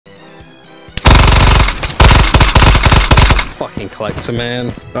Fucking collector, man.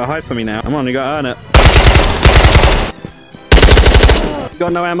 Hide for me now. Come on, you gotta earn it. You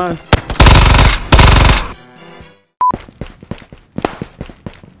got no ammo?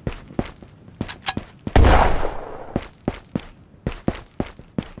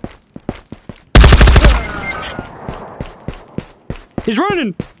 He's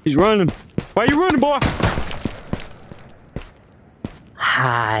running! He's running. Why are you running, boy?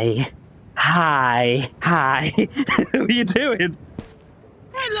 Hi. Hi. Hi. What are you doing?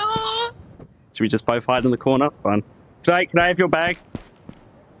 Hello. Should we just both hide in the corner? Fun. Can I have your bag?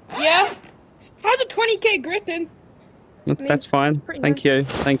 Yeah. How's a 20k Griffin? That's fine. Thank nice. you.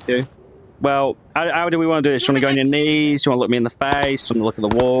 Thank you. Well, how do we want to do this? Do you want to go on your knees? Do you want to look me in the face? Do you want to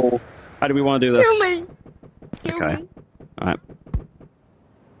look at the wall? How do we want to do this? Kill me. Kill Okay. me. All right.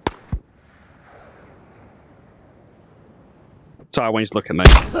 Sorry, I want you to look at me.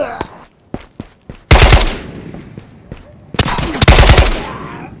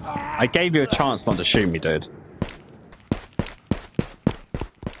 I gave you a chance not to shoot me, dude.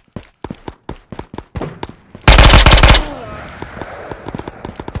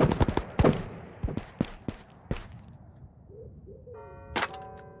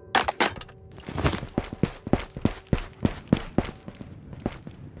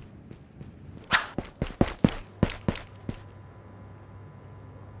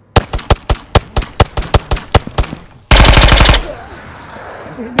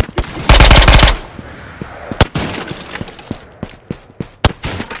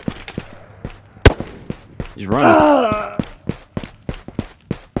 He's running.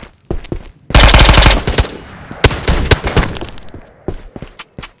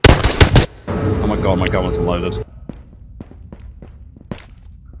 Oh my god, my gun wasn't loaded.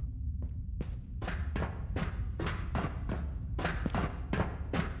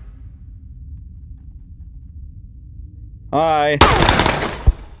 Hi.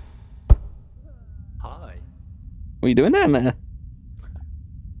 Hi. What are you doing down there?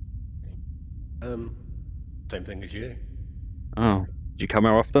 Same thing as you. Oh, do you come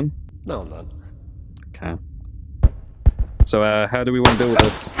here often? No, I'm not. Okay. So, how do we want to deal with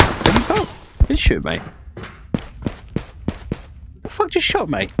this? Did you pass? Did shoot me? The fuck just shot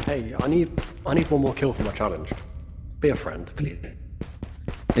me? Hey, I need one more kill for my challenge. Be a friend, please.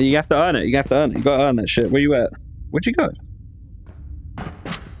 You have to earn it. You have to earn it. You gotta earn that shit. Where you at? Where'd you go?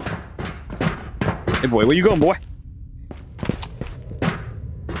 Hey boy, where you going, boy?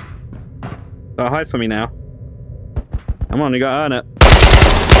 Hide for me now. Come on, you gotta earn it.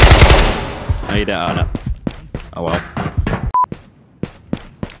 No, you didn't earn it. Oh well.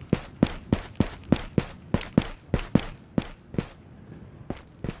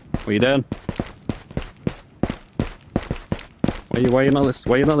 What are you doing? Why you not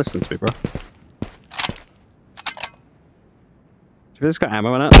listening to me, bro? Have this got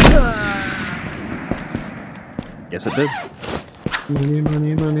ammo in it? Yes, it did. Money,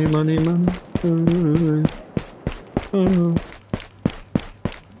 money, money, money, money.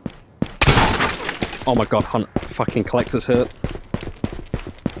 Oh my god, hunt fucking collector's hurt.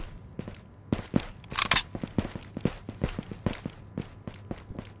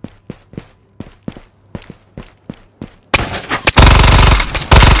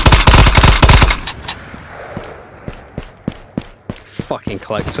 Fucking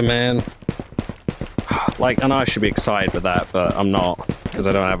collector, man. Like, I know I should be excited with that, but I'm not, because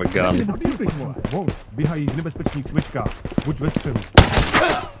I don't have a gun.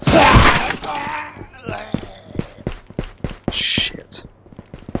 Shit.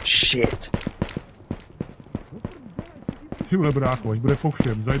 Shit. Tyhle brácho, až bude po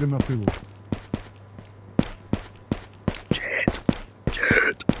všem, zajdem na pivo. Shit.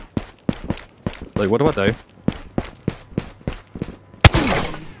 Shit. Like, what do I do?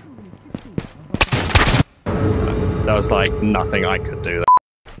 That was like nothing I could do.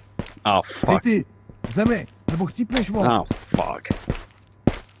 Oh fuck. Oh fuck.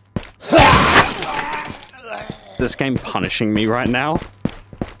 This game punishing me right now.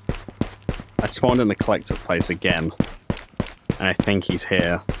 I spawned in the collector's place again. And I think he's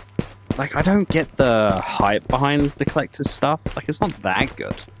here. Like, I don't get the hype behind the collector's stuff. Like, it's not that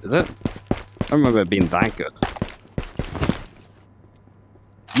good, is it? I don't remember it being that good.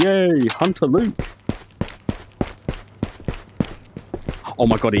 Yay, Hunter Luke. Oh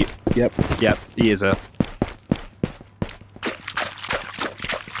my god, yep, he is it.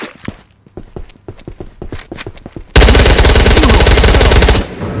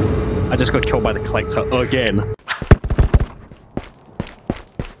 I just got killed by the collector again.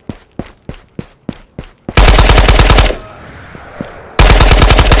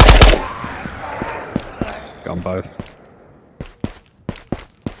 Got 'em both.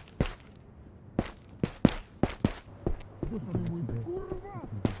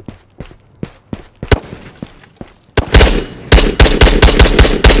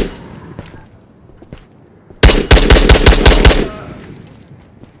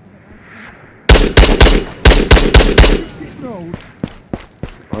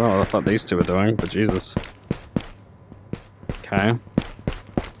 what these two are doing, but Jesus. Okay.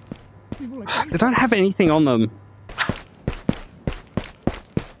 They don't have anything on them.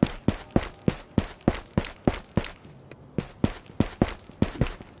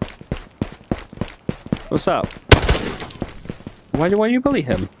 What's up? Why do you bully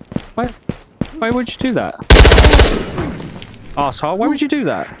him? Why would you do that? Asshole, why would you do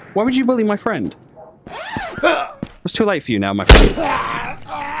that? Why would you bully my friend? It's too late for you now, my friend.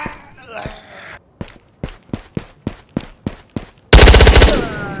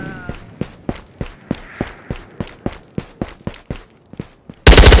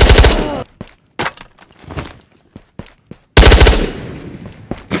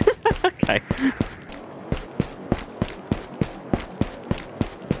 Okay.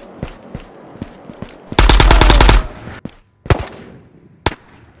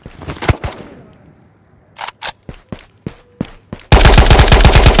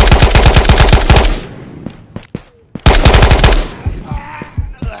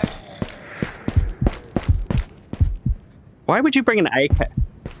 Why would you bring an AK?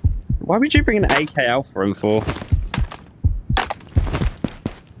 Why would you bring an AK out for him for?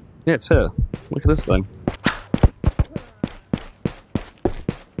 Yeah, it's here. Look at this thing.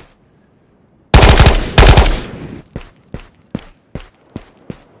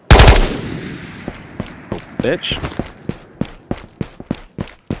 Oh, bitch.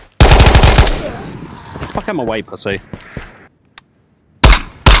 Fuck him away, pussy.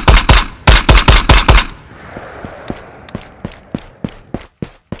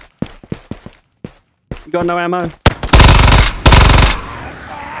 You got no ammo?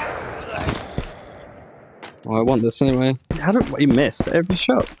 Oh, I want this anyway. How did he missed every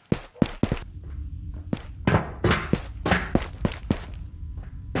shot?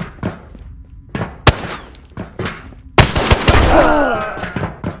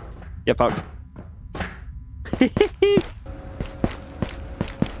 Get fucked.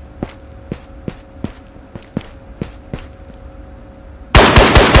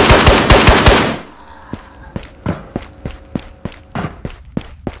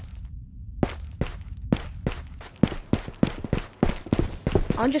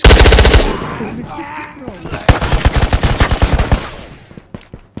 I'm just.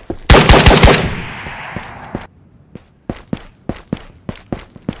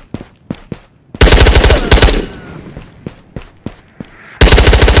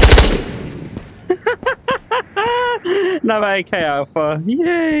 No AK Alpha.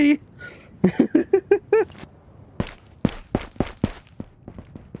 Yay!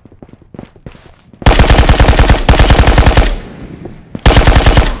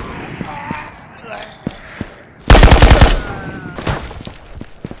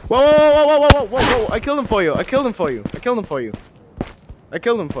 Whoa! I killed him for you. I killed him for you. I killed him for you. I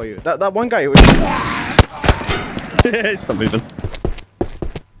killed him for you. That one guy was. It's not moving.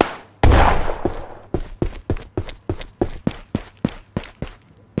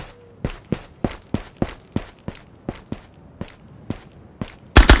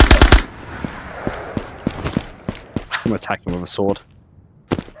 I'm attacking with a sword.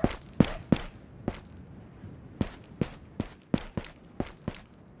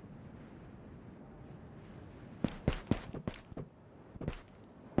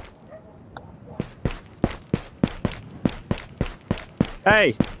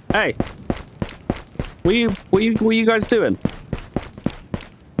 Hey! What you guys doing?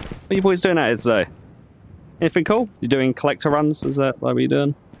 What are you boys doing out here today? Anything cool? You doing collector runs? Is that what you're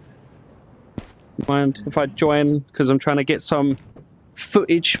doing? Mind if I join? Because I'm trying to get some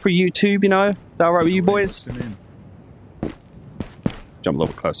footage for YouTube, you know? Is that alright with you boys? Jump a little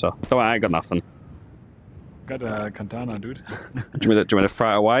bit closer. Don't worry, I ain't got nothing. Got a katana, dude. Do you want me to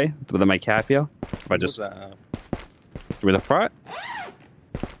throw it away? Will it make you happier? If I just... Do you want me to throw it?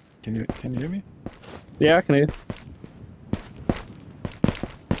 Can you hear me? Yeah, I can hear.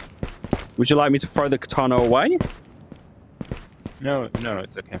 Would you like me to throw the katana away? No,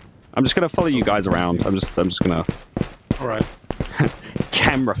 it's okay. I'm just gonna follow you guys around. I'm just gonna... Alright.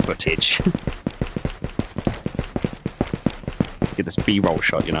 Camera footage. Get this B-roll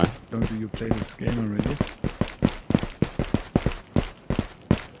shot, you know? Don't you play this game already?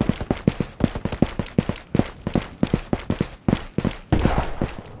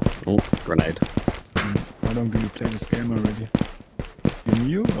 Oh, grenade. How long do you play this game already? You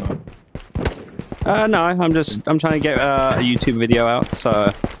new or? No, I'm trying to get a YouTube video out,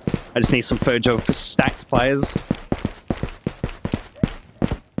 so I just need some footage of stacked players.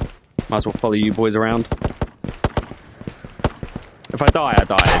 Might as well follow you boys around. If I die, I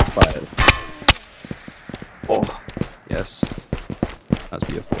die. So... Oh, yes. That's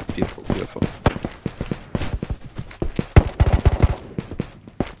beautiful, beautiful, beautiful.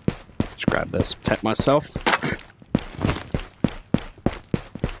 Just grab this, protect myself.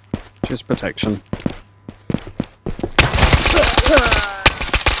 Just protection.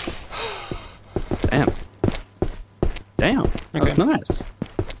 Damn. Damn. That was nice.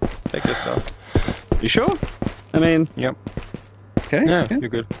 Take your stuff. You sure? I mean... Yep. Okay. Yeah, okay. you're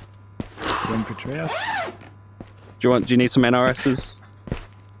good. Don't betray us. Do you need some NRSs?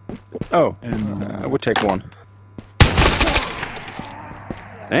 Oh, And I would take one.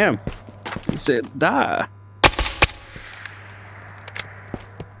 Damn. You said die.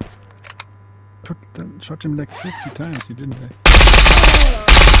 Shot him like 50 times, you didn't I?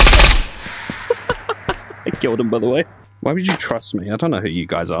 I killed him, by the way. Why would you trust me? I don't know who you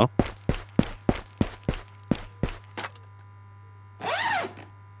guys are.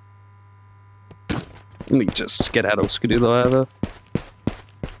 Let me just skedaddle, skedoodle over.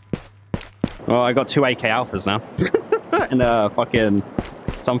 Oh, I got 2 AK Alphas now. And fucking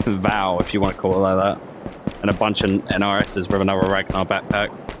something Vow, if you want to call it like that. And a bunch of NRSs with another Ragnar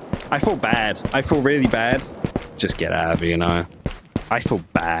backpack. I feel bad. I feel really bad. Just get out of here, you know. I feel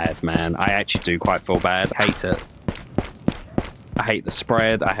bad, man. I actually do quite feel bad. I hate it. I hate the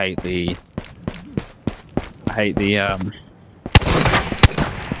spread. I hate the...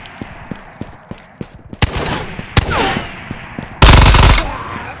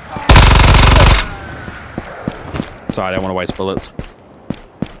 Sorry, I don't want to waste bullets.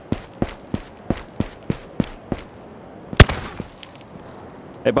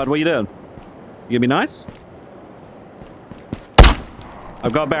 Hey, bud, what you doing? You gonna be nice?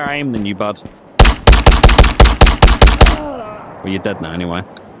 I've got better aim than you, bud. Well, you're dead now, anyway.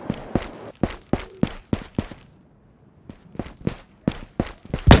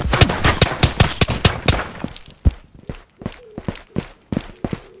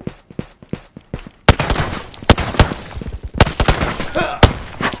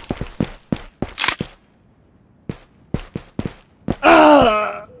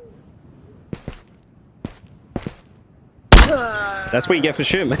 That's what you get for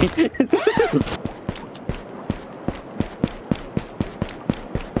shooting me.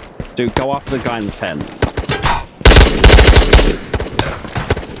 Dude, go after the guy in the tent.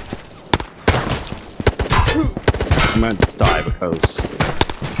 I'm going to just die because...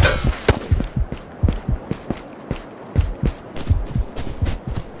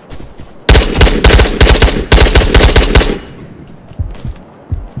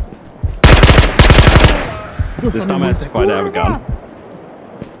 This dumbass if I have a gun.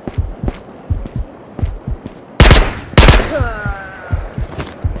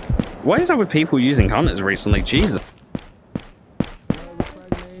 What is up with people using hunters recently? Jesus.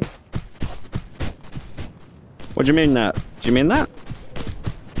 What do you mean that? Do you mean that?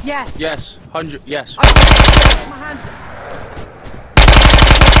 Yes. Yes, 100. Yes. My hands.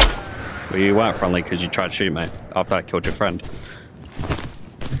 Well, you weren't friendly because you tried to shoot me after I killed your friend.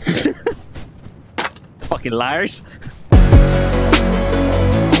 Fucking liars.